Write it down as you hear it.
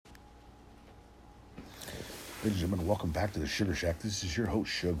Ladies and gentlemen, welcome back to the Sugar Shack. This is your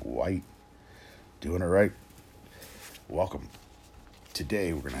host, Suge White. Doing it right. Welcome.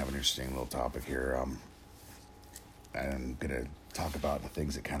 Today, we're going to have an interesting little topic here. I'm going to talk about the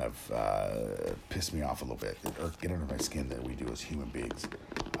things that kind of piss me off a little bit, or get under my skin that we do as human beings.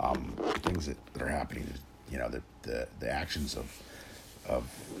 Things that are happening, the actions of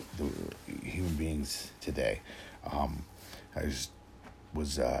the human beings today. I just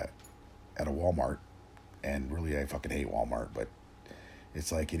was at a Walmart, and really I fucking hate Walmart, but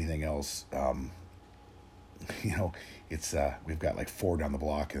it's like anything else. It's we've got like 4 down the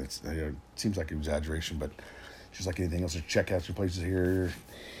block, and it seems like an exaggeration, but just like anything else, there's checkout places here.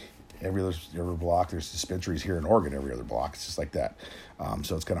 Every other block, there's dispensaries here in Oregon. Every other block, it's just like that.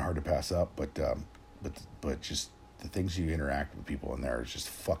 So it's kind of hard to pass up, but just the things you interact with people in there is just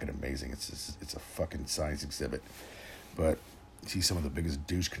fucking amazing. It's a fucking science exhibit. But you see some of the biggest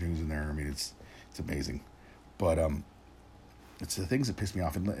douche canoes in there. I mean, it's amazing. But it's the things that piss me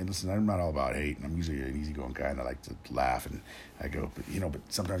off. And listen, I'm not all about hate, and I'm usually an easygoing guy, and I like to laugh, and I go, but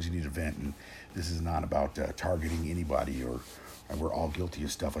sometimes you need a vent, and this is not about targeting anybody, or we're all guilty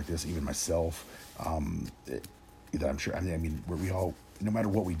of stuff like this, even myself. I'm sure. We all, no matter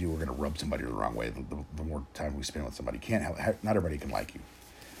what we do, we're going to rub somebody the wrong way. The more time we spend with somebody, not everybody can like you.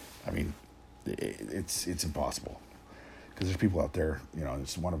 I mean, it's impossible. Because there's people out there,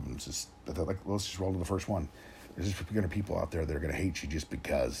 it's one of them. It's just like, let's just roll to the first one. There's just going to be people out there that are going to hate you just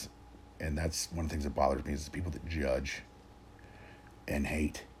because, and that's one of the things that bothers me is the people that judge and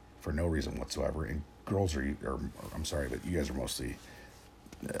hate for no reason whatsoever. And girls I'm sorry, but you guys are mostly,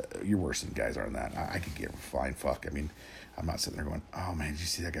 you're worse than guys are on that. I could give a flying fuck. I mean, I'm not sitting there going, oh man, did you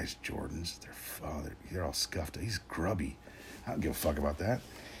see that guy's Jordans? They're all scuffed. He's grubby. I don't give a fuck about that.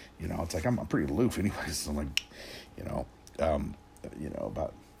 It's like I'm pretty aloof anyways. So I'm like,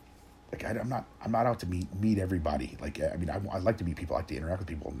 about, like, I'm not out to meet everybody. Like, I like to meet people. I like to interact with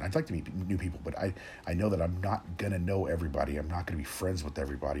people. And I'd like to meet new people, but I know that I'm not gonna know everybody. I'm not gonna be friends with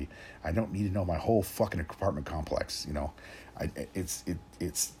everybody. I don't need to know my whole fucking apartment complex. It's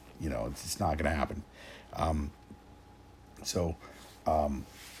not gonna happen.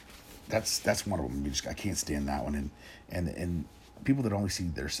 That's one of them. I can't stand that one. And people that only see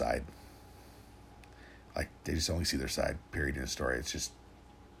their side. Like, they just only see their side, period, in a story. It's just,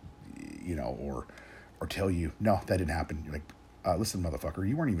 or tell you, no, that didn't happen. You're like, listen, motherfucker,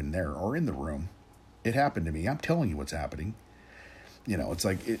 you weren't even there or in the room. It happened to me. I'm telling you what's happening. It's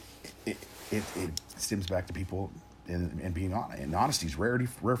like, it stems back to people and being honest. And honesty is rare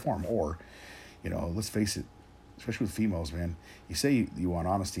form. Or, let's face it, especially with females, man, you say you want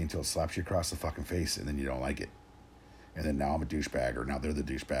honesty until it slaps you across the fucking face, and then you don't like it. And then now I'm a douchebag, or now they're the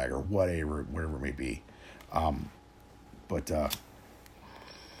douchebag, or whatever it may be.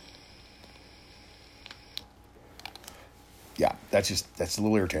 Yeah, that's a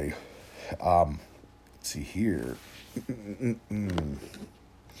little irritating. Let's see here.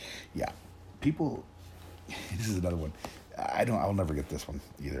 Yeah, people. This is another one. I'll never get this one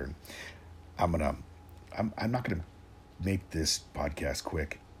either. I'm not gonna make this podcast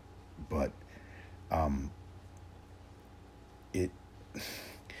quick, but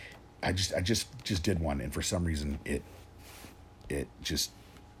I just did one, and for some reason it just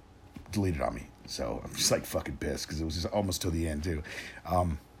deleted on me. So I'm just like fucking pissed because it was just almost till the end too.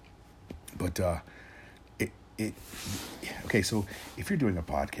 Okay, so if you're doing a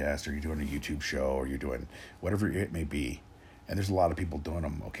podcast, or you're doing a YouTube show, or you're doing whatever it may be, and there's a lot of people doing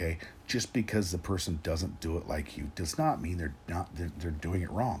them, okay, just because the person doesn't do it like you does not mean they're doing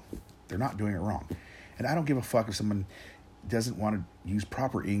it wrong. They're not doing it wrong. And I don't give a fuck if someone doesn't want to use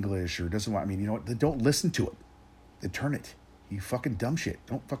proper English, or doesn't want, you know what, don't listen to it. They turn it. You fucking dumb shit.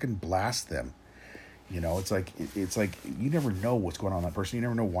 Don't fucking blast them. It's like you never know what's going on in that person. You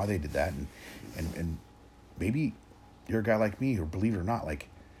never know why they did that, and maybe you're a guy like me, or believe it or not, like,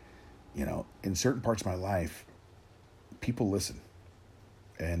 in certain parts of my life, people listen,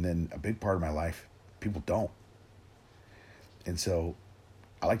 and then a big part of my life, people don't. And so,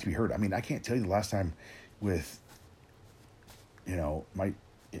 I like to be heard. I mean, I can't tell you the last time with, with my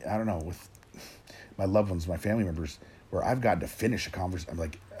loved ones, my family members, where I've gotten to finish a conversation,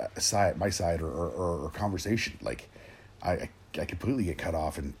 like my side or a conversation. Like, I completely get cut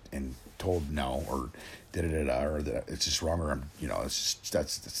off and told no, or or that it's just wrong, or it's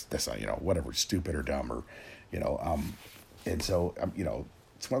just that's not, whatever, stupid or dumb, or and so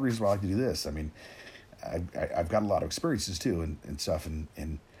it's one of the reasons why I like to do this. I mean, I've got a lot of experiences too, and stuff, and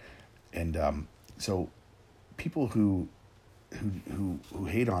so people who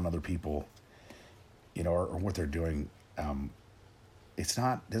hate on other people, or what they're doing, it's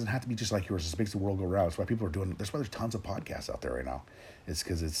not, doesn't have to be just like yours. It makes the world go round. That's why people are doing, that's why there's tons of podcasts out there right now. It's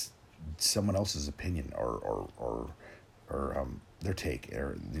because it's someone else's opinion or their take,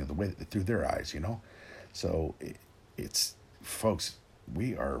 or the way through their eyes, So it's folks,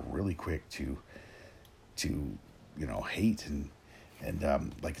 we are really quick to hate and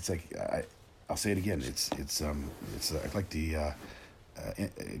like it's like I'll say it again. It's like the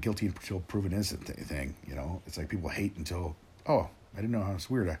guilty until proven innocent thing. It's like people hate until, oh, I didn't know how it's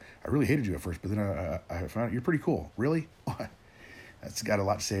weird. I really hated you at first, but then I found out you're pretty cool. Really? That's got a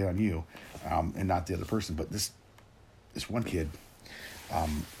lot to say on you, and not the other person. But this one kid,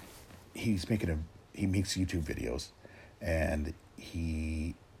 he makes YouTube videos, and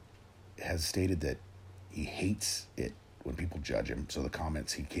he has stated that he hates it when people judge him. So the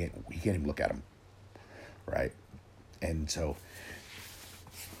comments, he can't even look at them, right? And so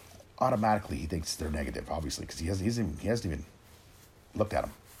automatically he thinks they're negative, obviously, because he hasn't even looked at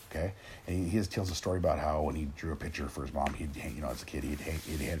them. Okay, and he tells a story about how when he drew a picture for his mom, as a kid, he'd hand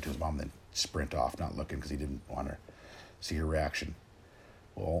it to his mom and then sprint off, not looking, because he didn't want to see her reaction.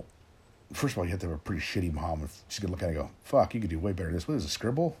 Well, first of all, you have to have a pretty shitty mom if she's gonna look at it and go, "Fuck, you could do way better than this." What is a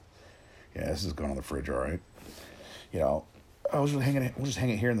scribble? Yeah, this is going on the fridge, all right. I was just hanging. We'll just hang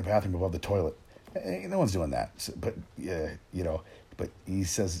it here in the bathroom above the toilet. No one's doing that. So, but yeah, But he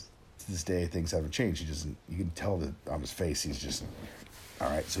says to this day things haven't changed. He doesn't. You can tell that on his face. He's just all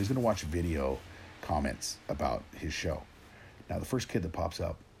right. So he's gonna watch video comments about his show. Now the first kid that pops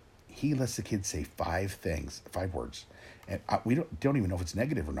up, he lets the kid say 5 words, and we don't even know if it's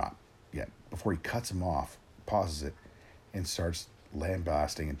negative or not yet. Before he cuts him off, pauses it, and starts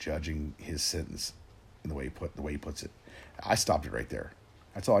lambasting and judging his sentence in the way he puts it. I stopped it right there.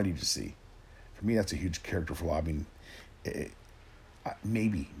 That's all I need to see. For me, that's a huge character flaw. I mean,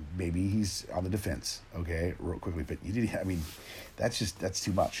 maybe he's on the defense. Okay, real quickly, but you did. I mean, that's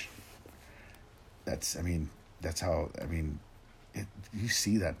too much. That's how. You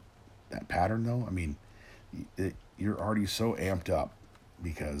see that pattern though. I mean, you're already so amped up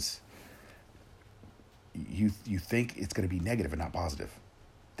because you think it's going to be negative and not positive.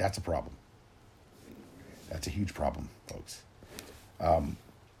 That's a problem. That's a huge problem, folks. I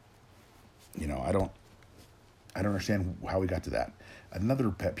don't understand how we got to that. Another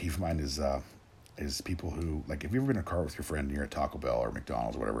pet peeve of mine is people who, like, have you ever been in a car with your friend and you're at Taco Bell or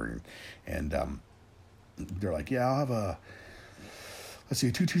McDonald's or whatever, and they're like, yeah, I'll have a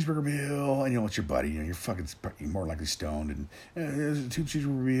 2 cheeseburger meal, and it's your buddy, you're more likely stoned, and there's a 2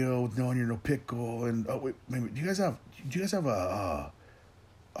 cheeseburger meal with no onion, no pickle, and oh wait, do you guys have a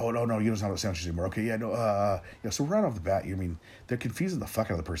oh no, you don't have a sandwich anymore. Okay, yeah, no, so right off the bat, they're confusing the fuck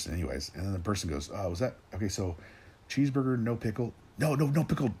out of the person anyways, and then the person goes, was that okay? So cheeseburger, no pickle, no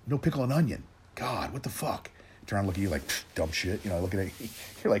pickle and onion. God, what the fuck? Turn around, look at you like dumb shit. Looking at you,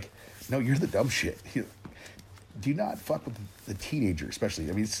 you're like, no, you're the dumb shit. Do not fuck with the teenager, especially.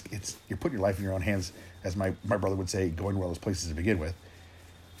 I mean, it's you're putting your life in your own hands, as my brother would say, going to one of those places to begin with.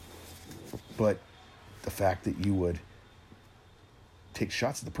 But the fact that you would take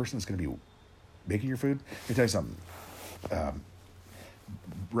shots at the person that's going to be making your food. Let me tell you something.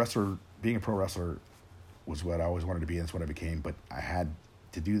 Being a pro wrestler was what I always wanted to be, and that's what I became. But I had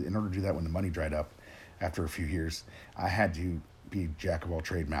to in order to do that when the money dried up after a few years, I had to be jack of all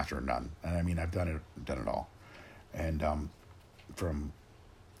trade, master of none. And I mean, I've done it all. And from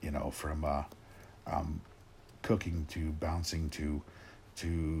cooking to bouncing to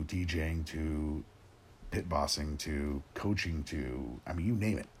DJing to pit bossing to coaching to, you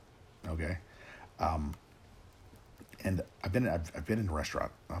name it. Okay. And I've been in a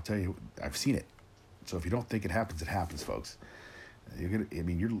restaurant. I'll tell you, I've seen it. So if you don't think it happens, folks.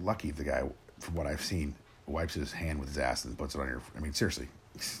 You're lucky if the guy, from what I've seen, wipes his hand with his ass and puts it on your. Seriously,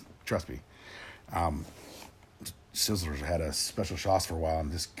 trust me. Sizzlers had a special sauce for a while,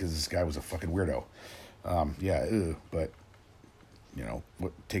 and because this guy was a fucking weirdo. But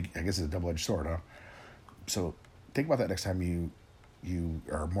I guess it's a double-edged sword, huh? So think about that next time you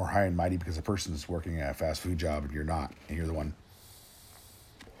are more high and mighty because the person is working at a fast food job and you're not, and you're the one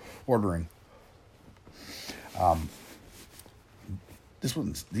ordering.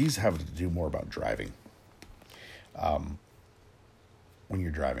 These have to do more about driving. When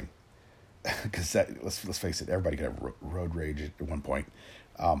you're driving, because let's face it, everybody can have road rage at one point.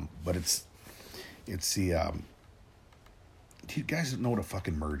 But it's the. Do you guys know what a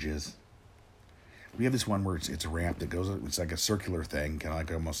fucking merge is? We have this one where it's a ramp that goes. It's like a circular thing, kind of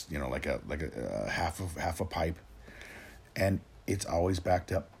like almost like a half a pipe, and it's always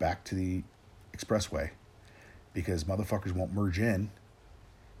backed up back to the expressway, because motherfuckers won't merge in.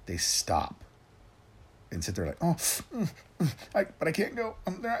 They stop. and sit there like, oh, but I can't go.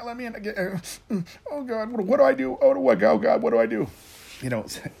 They're not letting me in. Oh God, what do I do? Oh God, what do I do? You know,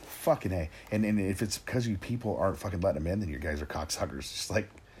 it's like, fucking A. And if it's because you people aren't fucking letting them in, then you guys are cocksuckers.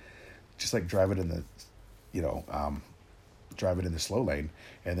 Just like drive it in the, you know, drive it in the slow lane,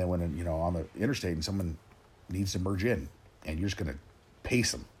 and then when you know on the interstate and someone needs to merge in, and you're just gonna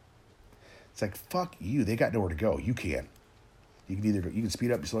pace them. It's like, fuck you. They got nowhere to go. You can. You can either you can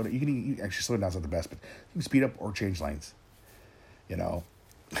speed up, slow down. You actually slow down's not the best, but you can speed up or change lanes. You know,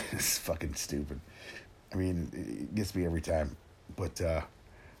 it's fucking stupid. I mean, it gets me every time. But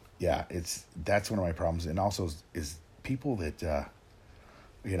yeah, that's one of my problems, and also is people that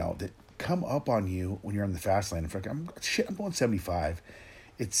you know that come up on you when you're on the fast lane. In fact, I'm going 75.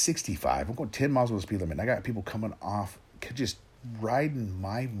 It's 65. I'm going 10 miles over the speed limit, and I got people coming off just riding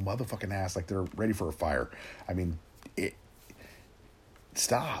my motherfucking ass like they're ready for a fire. I mean,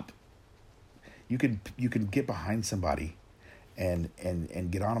 stop. You can get behind somebody and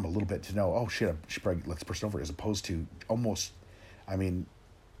get on them a little bit to know, oh shit, let's push over, as opposed to almost, I mean,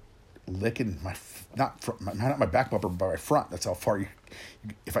 licking not my back bumper, but my front. That's how far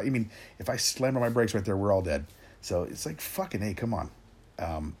if I slammed on my brakes right there, we're all dead. So it's like, fucking hey, come on.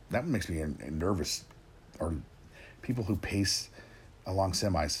 That makes me nervous. Or people who pace along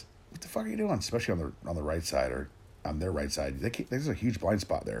semis. What the fuck are you doing? Especially on the right side or on their right side. There's a huge blind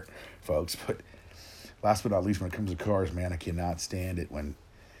spot there, folks. But last but not least, when it comes to cars, man, I cannot stand it when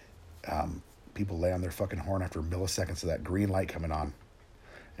people lay on their fucking horn after milliseconds of that green light coming on,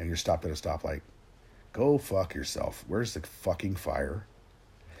 and you're stopped at a stoplight. Go fuck yourself. Where's the fucking fire?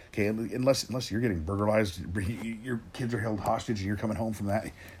 Okay, unless you're getting burglarized, your kids are held hostage, and you're coming home from that.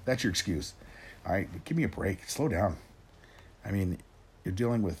 That's your excuse. All right, give me a break. Slow down. I mean, you're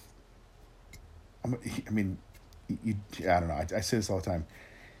dealing with. I mean, I don't know. I say this all the time.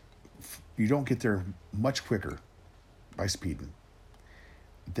 You don't get there much quicker by speeding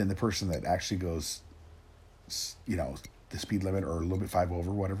than the person that actually goes, you know, the speed limit or a little bit 5 over,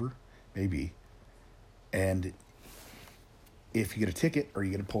 whatever, maybe. And if you get a ticket or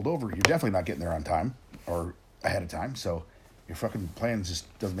you get it pulled over, you're definitely not getting there on time or ahead of time. So your fucking plan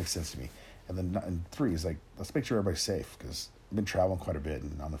just doesn't make sense to me. And then and 3 is like, let's make sure everybody's safe, because I've been traveling quite a bit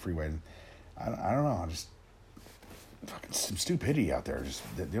and on the freeway, and I don't know, just fucking some stupidity out there. Just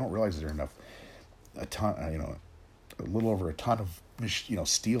they don't realize that there's a ton, a little over a ton of,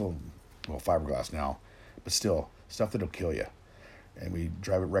 steel, well, fiberglass now, but still stuff that'll kill you. And we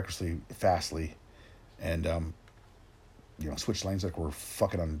drive it recklessly, fastly, and switch lanes like we're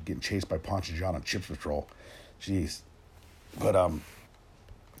fucking on getting chased by Ponch and John on Chips Patrol. Jeez, but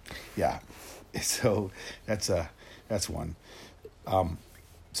yeah. So that's one.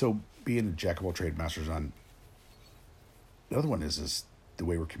 So being a jack of all trades, masters on. The other one is the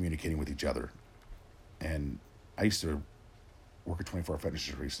way we're communicating with each other. And I used to work at 24 Hour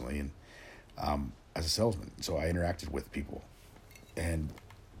Fitness recently, and as a salesman, so I interacted with people. And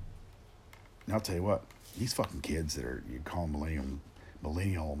I'll tell you what, these fucking kids that are, you call them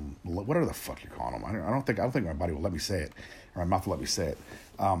millennial, whatever the fuck you're calling them. I don't think my body will let me say it, or my mouth will let me say it.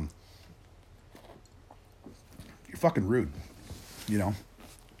 You're fucking rude. You're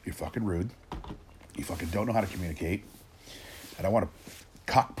fucking rude. You fucking don't know how to communicate. And I want to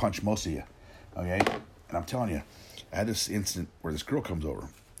cock punch most of you. Okay? And I'm telling you, I had this incident where this girl comes over,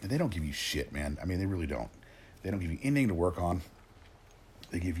 and they don't give you shit, man. I mean, they really don't. They don't give you anything to work on.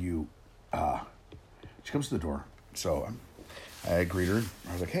 They give you, she comes to the door. So I greet her.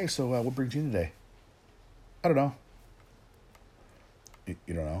 I was like, hey, so what brings you in today? I don't know.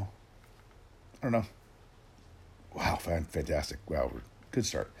 You don't know? I don't know. Wow, fantastic. Wow, good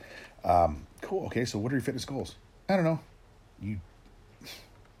start. Cool. Okay, so what are your fitness goals? I don't know. You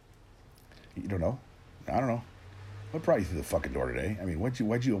don't know? I don't know. What brought you through the fucking door today? I mean,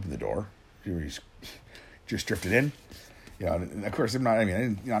 why'd you open the door? You just drifted in? And of course, I'm not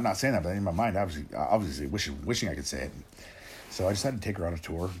saying that, but in my mind, obviously wishing I could say it. So I decided to take her on a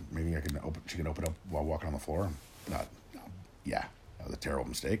tour. Maybe she can open up while walking on the floor. Yeah, that was a terrible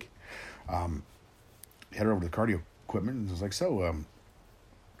mistake. Head her over to the cardio equipment, and was like, so,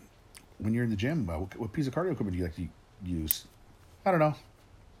 when you're in the gym, what piece of cardio equipment do you like to use? I don't know.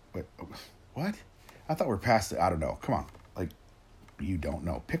 Wait, what? I thought we were past it. I don't know. Come on. Like, you don't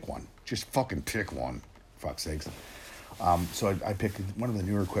know. Pick one. Just fucking pick one. Fuck's sakes. So I picked one of the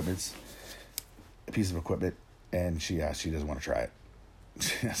newer equipments, a piece of equipment, and she doesn't want to try it.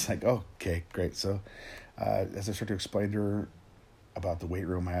 It's like, oh, okay, great. So as I start to explain to her about the weight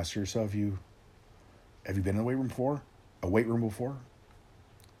room, I asked her, so have you been in a weight room before? A weight room before?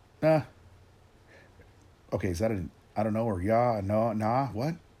 Nah. Okay, is that I don't know, or yeah, no, nah,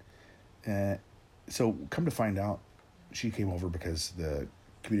 what? So come to find out, she came over because the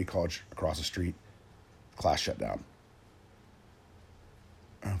community college across the street, class shut down.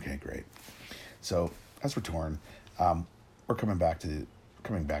 Okay, great. So as we're touring, we're coming back to the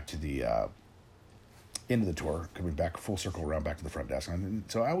end of the tour, coming back full circle around back to the front desk. And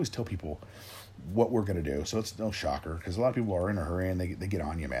so I always tell people what we're going to do, so it's no shocker, because a lot of people are in a hurry and they get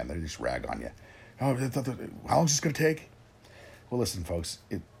on you, man. They just rag on you. Oh, how long is this going to take? Well, listen, folks,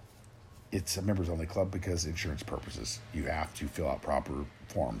 it's a members only club because insurance purposes. You have to fill out proper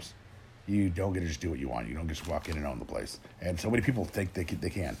forms. You don't get to just do what you want. You don't just walk in and own the place. And so many people think they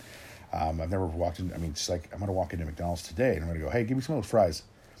can. I've never walked in. I mean, it's like I'm going to walk into McDonald's today and I'm going to go, hey, give me some of those fries.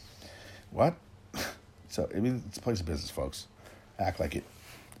 What? So, I mean, it's a place of business, folks. Act like it.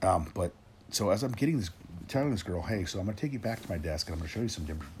 But so as I'm telling this girl, hey, so I'm going to take you back to my desk and I'm going to show you some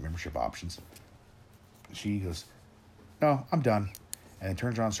different membership options. She goes, no, I'm done. And then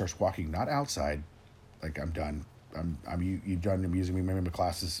turns around and starts walking, not outside, like I'm done. You done amusing me, maybe my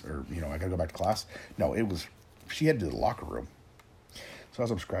classes, or, I got to go back to class. No, she headed to the locker room. So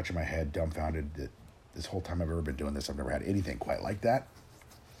as I'm scratching my head, dumbfounded that this whole time I've ever been doing this, I've never had anything quite like that.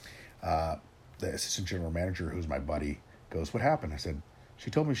 The assistant general manager, who's my buddy, goes, what happened? I said,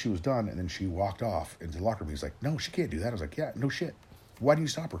 she told me she was done, and then she walked off into the locker room. He's like, no, she can't do that. I was like, yeah, no shit. Why didn't you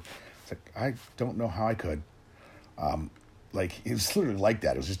stop her? It's like, I don't know how I could. It was literally like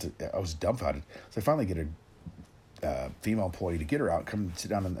that. It was just, I was dumbfounded. So I finally get a female employee to get her out, come sit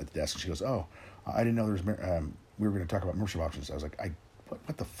down at the desk, and she goes, oh, I didn't know there was, we were going to talk about membership options. I was like,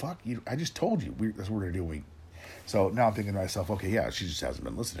 what the fuck? I just told you, that's what we're going to do. So now I'm thinking to myself, okay, yeah, she just hasn't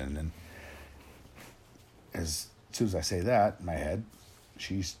been listening. And then as soon as I say that in my head,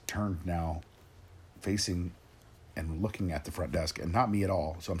 she's turned now facing and looking at the front desk, and not me at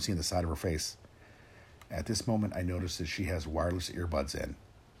all. So I'm seeing the side of her face. At this moment, I notice that she has wireless earbuds in.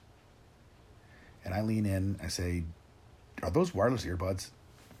 And I lean in, I say, are those wireless earbuds?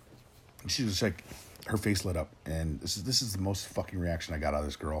 And she was like, her face lit up. And this is the most fucking reaction I got out of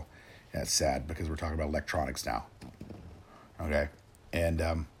this girl. And it's sad because we're talking about electronics now. Okay? And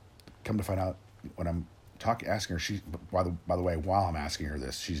come to find out, when I'm asking her, by the way, while I'm asking her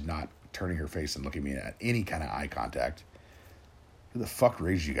this, she's not turning her face and looking at me at any kind of eye contact. Who the fuck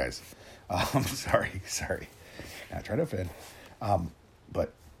raised you guys? Sorry. Not trying to offend.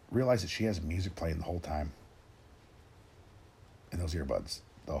 But realize that she has music playing the whole time. In those earbuds.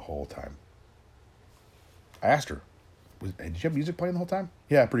 The whole time. I asked her, did you have music playing the whole time?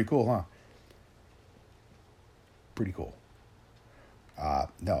 Yeah, pretty cool, huh? Pretty cool.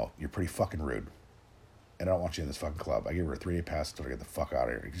 No, you're pretty fucking rude. And I don't want you in this fucking club. I gave her a 3-day pass until I get the fuck out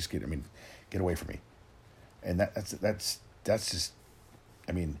of here. Get away from me. And that's just,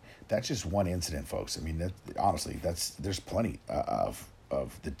 that's just one incident, folks. Honestly, there's plenty of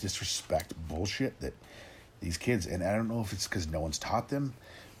the disrespect bullshit that these kids, and I don't know if it's because no one's taught them,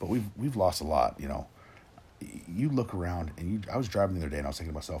 but we've lost a lot. You look around, and I was driving the other day, and I was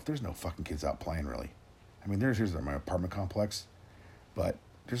thinking to myself, there's no fucking kids out playing, really. Here's my apartment complex, but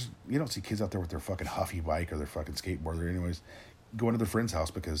you don't see kids out there with their fucking Huffy bike or their fucking skateboard or anyways going to their friend's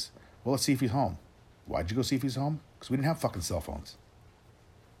house because, well, let's see if he's home. Why'd you go see if he's home? Because we didn't have fucking cell phones.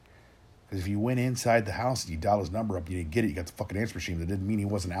 Because if you went inside the house and you dialed his number up, you didn't get it. You got the fucking answer machine. That didn't mean he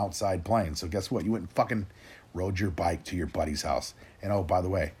wasn't outside playing. So guess what? You went and fucking rode your bike to your buddy's house. And oh, by the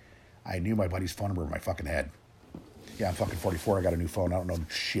way, I knew my buddy's phone number in my fucking head. Yeah, I'm fucking 44. I got a new phone. I don't know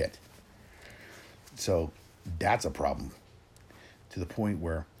shit. So that's a problem. To the point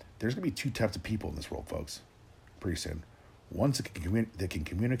where there's going to be two types of people in this world, folks. Pretty soon. Ones that can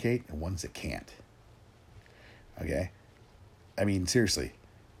communicate and ones that can't. Okay? Seriously.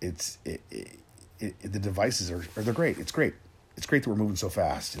 The devices are they're great. It's great. It's great that we're moving so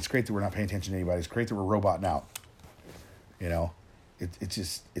fast. It's great that we're not paying attention to anybody. It's great that we're roboting out.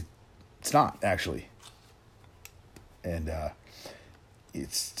 It's not, actually. And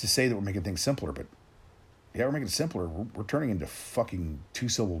it's to say that we're making things simpler, but yeah, we're making it simpler. We're turning into fucking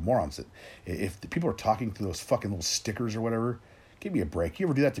two-syllable morons. That if the people are talking through those fucking little stickers or whatever, give me a break. You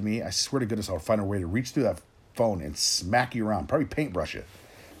ever do that to me? I swear to goodness, I'll find a way to reach through that phone and smack you around. Probably paintbrush you.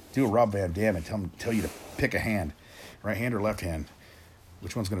 Do a Rob Van Dam and tell you to pick a hand, right hand or left hand.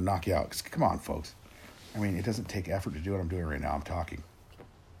 Which one's going to knock you out? 'Cause come on, folks. It doesn't take effort to do what I'm doing right now. I'm talking.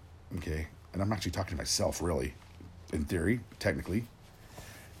 Okay? And I'm actually talking to myself, really. In theory, technically.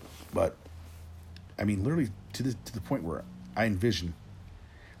 But literally to the point where I envision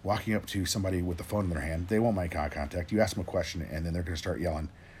walking up to somebody with the phone in their hand. They won't make eye contact. You ask them a question, and then they're going to start yelling,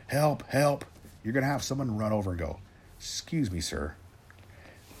 help, help. You're going to have someone run over and go, excuse me, sir.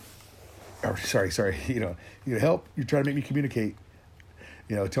 Or, sorry. Help. You're trying to make me communicate.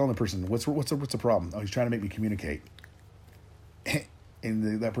 telling the person what's the problem? Oh, he's trying to make me communicate,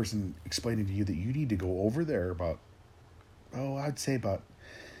 and that person explaining to you that you need to go over there about, I'd say about,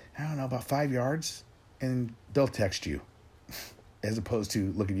 I don't know, about 5 yards, and they'll text you, as opposed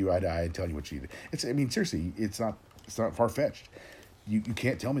to looking you eye to eye and telling you what you need. Seriously, it's not far fetched. You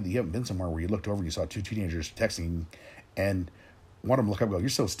can't tell me that you haven't been somewhere where you looked over and you saw two teenagers texting, and one of them look up and go, "You're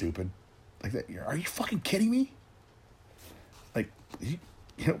so stupid," like that. Are you fucking kidding me? Like,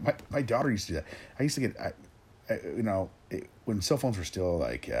 my daughter used to do that. I used to get, when cell phones were still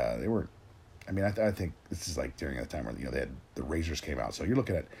like, they were, I think this is like during the time where, they had the Razors came out. So you're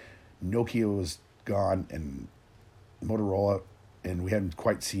looking at Nokia was gone and Motorola, and we hadn't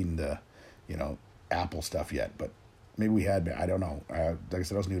quite seen the, Apple stuff yet, but maybe we had, I don't know. Like I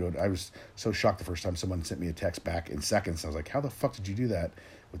said, I was new to it. I was so shocked the first time someone sent me a text back in seconds. I was like, how the fuck did you do that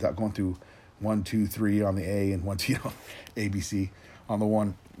without going through 1, 2, 3 on the A and 1, 2, ABC on the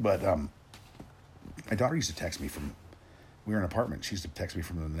one? But my daughter used to text me from, we were in an apartment. She used to text me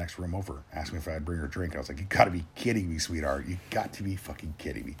from the next room over, asking me if I'd bring her a drink. I was like, you got to be kidding me, sweetheart. You got to be fucking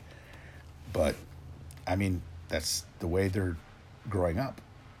kidding me. But, that's the way they're growing up.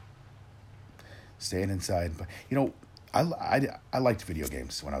 Staying inside. But, I liked video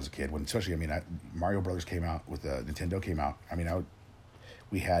games when I was a kid. Especially, Mario Brothers came out, with Nintendo came out.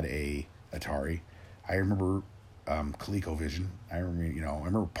 We had a Atari. I remember ColecoVision. I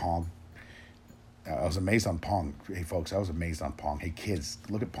remember Pong. I was amazed on Pong. Hey, folks, I was amazed on Pong. Hey, kids,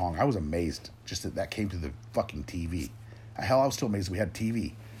 look at Pong. I was amazed just that came to the fucking TV. Hell, I was still amazed we had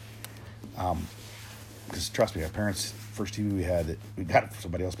TV. Because trust me, our parents' first TV we got it for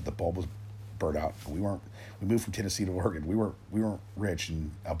somebody else, but the bulb was burnt out. We moved from Tennessee to Oregon. We weren't rich,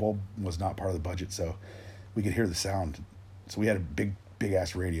 and a bulb was not part of the budget, so we could hear the sound. So we had a big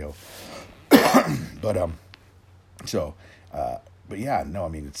ass radio. But yeah, no,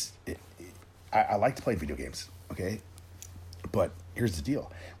 I like to play video games, okay? But here's the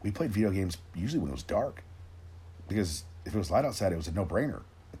deal. We played video games usually when it was dark, because if it was light outside, it was a no-brainer.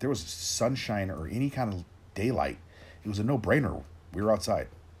 If there was sunshine or any kind of daylight, it was a no-brainer. We were outside.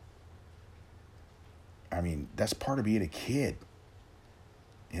 That's part of being a kid.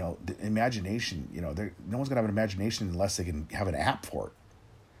 The imagination, no one's going to have an imagination unless they can have an app for it.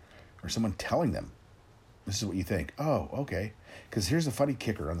 Or someone telling them, this is what you think. Oh, okay. Because here's the funny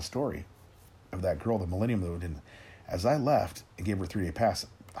kicker on the story of that girl, the Millennium Moon. As I left and gave her a 3-day pass,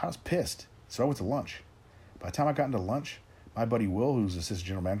 I was pissed. So I went to lunch. By the time I got into lunch, my buddy Will, who's assistant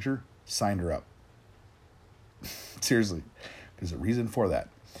general manager, signed her up. Seriously. There's a reason for that.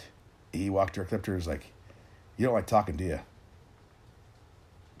 He walked directly up to her and was like, "You don't like talking, do you?"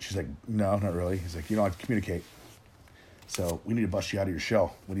 She's like, "No, not really." He's like, "You don't like to communicate. So we need to bust you out of your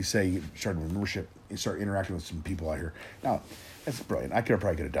shell. What do you say you start a membership, you start interacting with some people out here?" Now, that's brilliant. I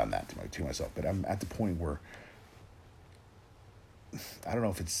probably could have done that to myself, but I'm at the point where I don't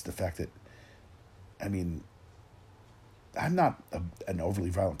know if it's the fact that, I'm not an overly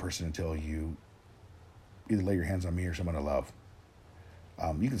violent person until you either lay your hands on me or someone I love.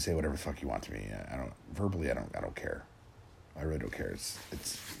 You can say whatever the fuck you want to me. I don't care. I really don't care. It's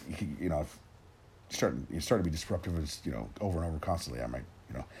if you start to be disruptive, over and over constantly, I might,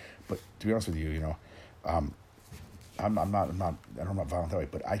 but to be honest with you, I'm not violent that way,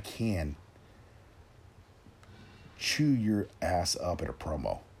 but I can chew your ass up at a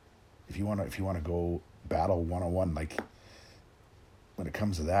promo. If you want to go battle one-on-one, like when it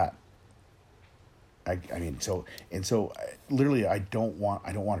comes to that, literally I don't want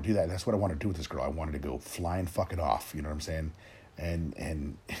to do that. That's what I want to do with this girl. I wanted to go flying fucking off. You know what I'm saying?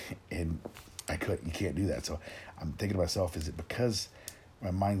 And you can't do that. So I'm thinking to myself, is it because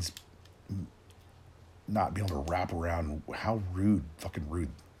my mind's not being able to wrap around how fucking rude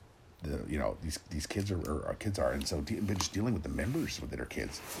these kids are. And so just dealing with the members that are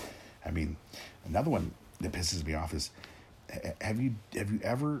kids. Another one that pisses me off is, have you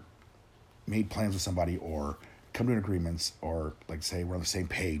ever made plans with somebody or come to an agreements, or like say we're on the same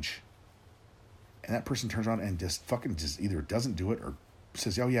page, and that person turns around and just either doesn't do it or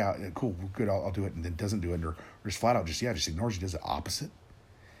says, "Oh yeah, cool, we're good, I'll do it," and then doesn't do it, or just flat out just ignores you, does the opposite.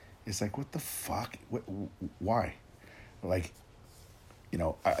 It's like, what the fuck? Why? Like,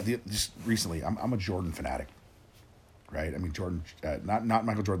 just recently, I'm a Jordan fanatic, right? Jordan, not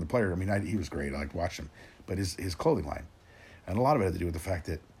Michael Jordan the player. He was great. I liked watching him, but his clothing line, and a lot of it had to do with the fact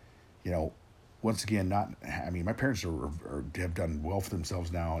that, once again, my parents have done well for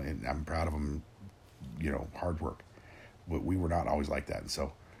themselves now, and I'm proud of them. Hard work. But we were not always like that, and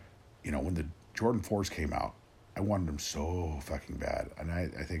so, when the Jordan 4s came out, I wanted them so fucking bad, and I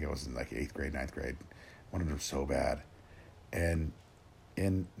think I was in like 8th grade, 9th grade, wanted them so bad, and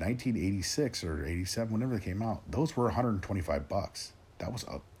in 1986 or 87, whenever they came out, those were $125. That was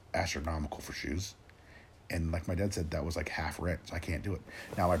astronomical for shoes. And like my dad said, that was like half rent, so I can't do it.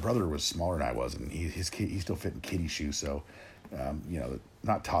 Now my brother was smaller than I was, and he still fit in kiddie shoes. So,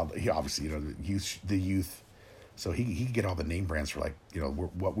 not toddler. He obviously, the youth. So he could get all the name brands for like,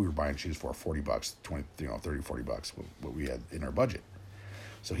 what we were buying shoes for, $40, 20, $30, $40, what we had in our budget.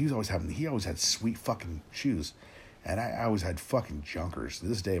 So he always had sweet fucking shoes, and I always had fucking junkers. To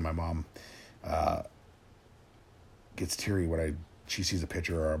this day, my mom gets teary when she sees a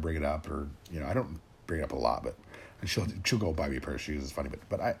picture or I bring it up, or I don't bring it up a lot, but and she'll go buy me a pair of shoes. It's funny,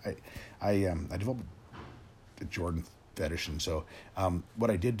 but I developed a Jordan fetish, and so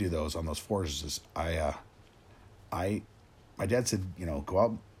what I did do on those fours is my dad said, go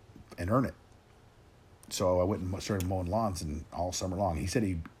out and earn it. So I went and started mowing lawns, and all summer long, he said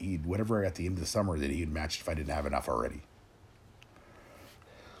he'd whatever at the end of the summer that he'd match if I didn't have enough already.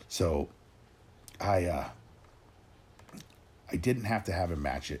 So I didn't have to have him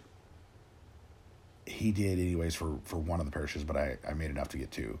match it. He did anyways for one of the pair of shoes, but I made enough to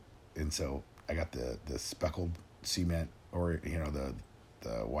get two. And so I got the speckled cement, or the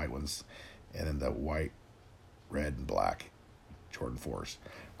white ones, and then the white, red, and black Jordan 4s.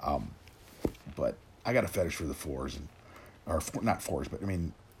 But I got a fetish for the 4s, not 4s, but I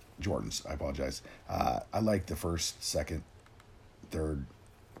mean Jordans. I apologize. I like the first, second, third,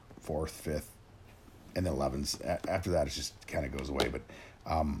 fourth, fifth, and then 11s. After that, it just kind of goes away. But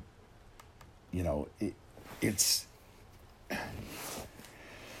it's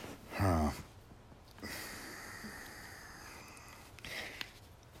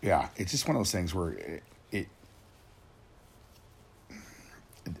yeah, it's just one of those things where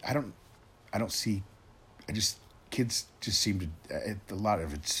I don't see. Kids just seem to. A lot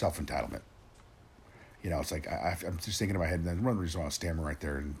of it's self-entitlement. It's like I'm just thinking in my head, and then one of the reasons why I was stammering right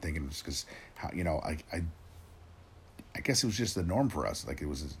there and thinking is because, I guess it was just the norm for us. Like it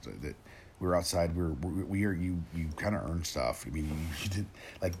was that we were outside. You kind of earned stuff. I mean, you did,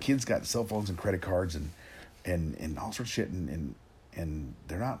 like kids got cell phones and credit cards and all sorts of shit, and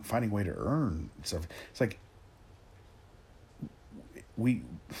they're not finding a way to earn stuff. It's like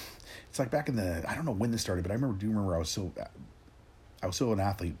it's like back in I don't know when this started, but I remember I was still an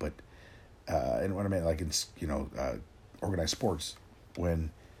athlete, but and what I meant, like in organized sports,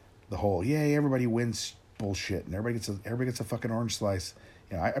 when the whole everybody wins bullshit and everybody gets a fucking orange slice.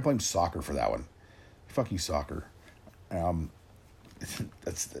 I blame soccer for that one. Fuck you, soccer.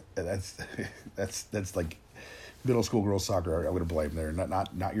 That's like middle school girls soccer. I would have blamed there,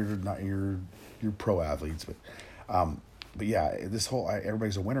 not your pro athletes, but yeah, this whole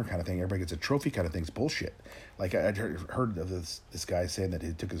everybody's a winner kind of thing, everybody gets a trophy kind of thing is bullshit. Like I heard of this guy saying that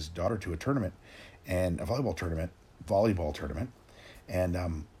he took his daughter to a tournament, and a volleyball tournament,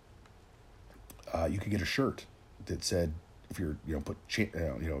 and you could get a shirt that said, if you're put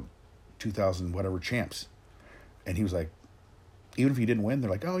 2000 whatever champs, and he was like, even if you didn't win, they're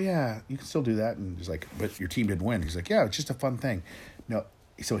like, oh yeah, you can still do that, and he's like, but your team didn't win. He's like, yeah, it's just a fun thing. No,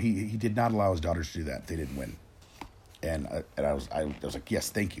 so he did not allow his daughters to do that if they didn't win. And I was like, yes,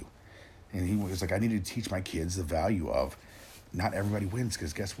 thank you. And he was like, I need to teach my kids the value of not everybody wins,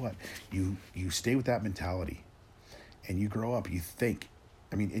 because guess what? You stay with that mentality, and you grow up. You think,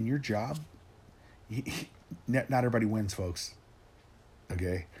 I mean, in your job, not everybody wins, folks.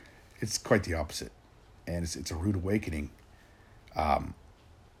 Okay, it's quite the opposite, and it's a rude awakening.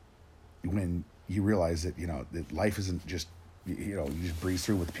 When you realize that that life isn't just you just breeze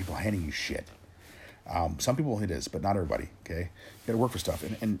through with people handing you shit. Some people it is, but not everybody. Okay, you got to work for stuff.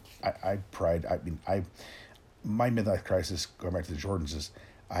 And my midlife crisis, going back to the Jordans, is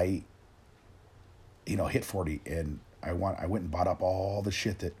I hit 40, and I went and bought up all the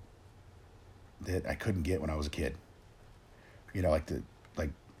shit that I couldn't get when I was a kid. I wanted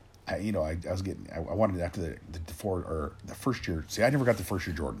it after the first year. See, I never got the first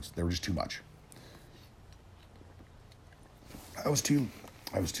year Jordans. They were just too much. I was too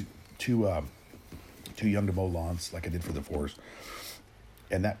young to mow lawns like I did for the 4s.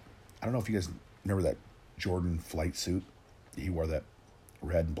 And that, I don't know if you guys remember that Jordan flight suit. He wore that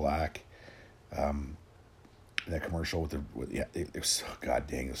red and black. That commercial it was so, god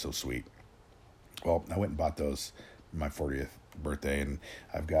dang, it was so sweet. Well, I went and bought those for my 40th birthday, and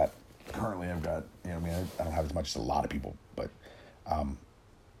I've got, I don't have as much as a lot of people, but I've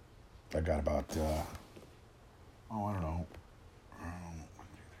got about, I don't know,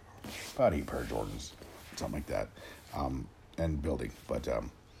 about 8 pair of Jordans, something like that, and building. But,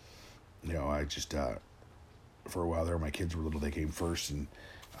 I just, for a while there, my kids were little, they came first, and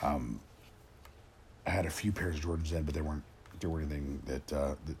I had a few pairs of Jordans then, but they weren't or anything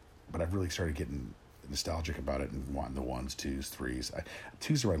but I've really started getting nostalgic about it and wanting the ones, twos, threes.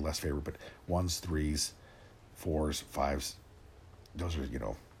 Twos are my less favorite, but ones, threes, fours, fives, those are,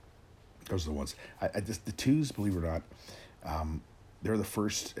 those are the ones. The twos, believe it or not, they're the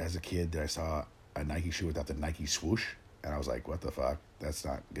first as a kid that I saw a Nike shoe without the Nike swoosh, and I was like, what the fuck? That's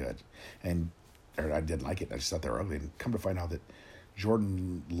not good. Or I didn't like it. I just thought they were ugly. And come to find out that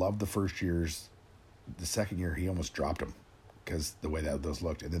Jordan loved the first years. The second year, he almost dropped them because the way that those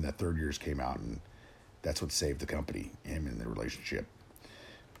looked. And then that third years came out, and that's what saved the company, him and the relationship.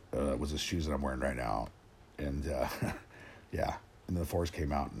 Was the shoes that I'm wearing right now. And, yeah. And then the fours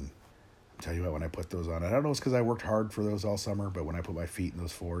came out, and I'll tell you what, when I put those on, I don't know, it's because I worked hard for those all summer, but when I put my feet in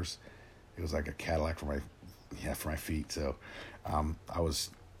those fours, it was like a Cadillac for my feet. So I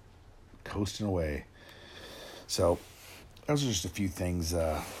was coasting away. So those are just a few things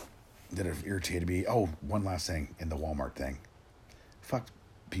that have irritated me. Oh, one last thing in the Walmart thing. Fuck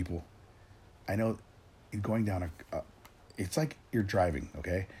people. I know going down it's like you're driving,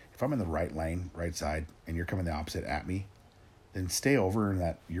 okay? If I'm in the right lane, right side, and you're coming the opposite at me, then stay over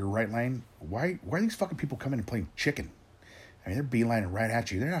in your right lane. Why are these fucking people coming and playing chicken? I mean, they're beelining right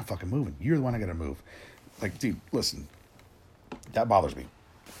at you. They're not fucking moving. You're the one that got to move. Like, dude, listen. That bothers me.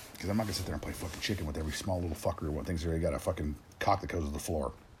 Because I'm not going to sit there and play fucking chicken with every small little fucker who thinks they got a fucking cock that goes to the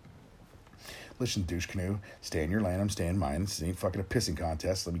floor. Listen, douche canoe, stay in your lane, I'm staying in mine. This ain't fucking a pissing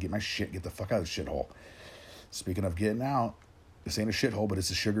contest. Let me get my shit, get the fuck out of the shithole. Speaking of getting out, this ain't a shithole, but it's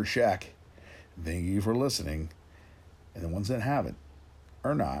a sugar shack. Thank you for listening. And the ones that haven't,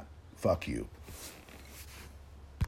 or not, fuck you.